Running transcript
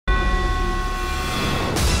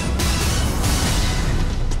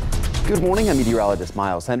Good morning, I'm meteorologist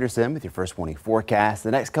Miles Henderson with your first warning forecast.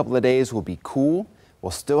 The next couple of days will be cool.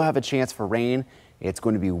 We'll still have a chance for rain. It's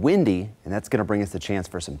going to be windy, and that's going to bring us the chance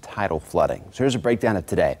for some tidal flooding. So here's a breakdown of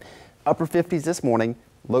today. Upper 50s this morning,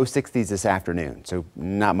 low 60s this afternoon, so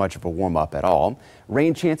not much of a warm up at all.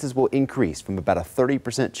 Rain chances will increase from about a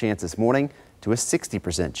 30% chance this morning to a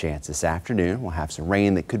 60% chance this afternoon. We'll have some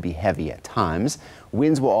rain that could be heavy at times.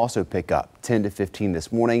 Winds will also pick up 10 to 15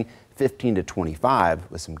 this morning, 15 to 25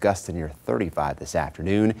 with some gusts to near 35 this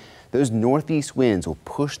afternoon. Those northeast winds will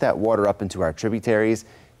push that water up into our tributaries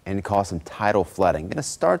and cause some tidal flooding. Going to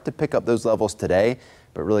start to pick up those levels today,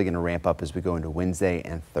 but really going to ramp up as we go into Wednesday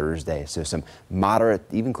and Thursday. So some moderate,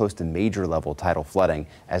 even close to major level tidal flooding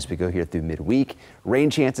as we go here through midweek. Rain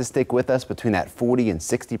chances stick with us between that 40 and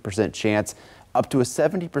 60% chance, up to a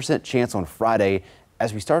 70% chance on Friday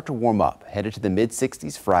as we start to warm up. Headed to the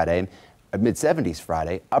mid-60s Friday, mid-70s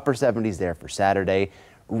Friday, upper 70s there for Saturday.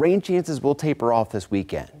 Rain chances will taper off this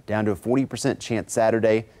weekend, down to a 40% chance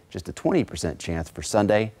Saturday, just a 20% chance for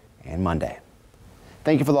Sunday and Monday.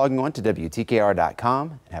 Thank you for logging on to WTKR.com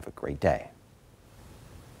and have a great day.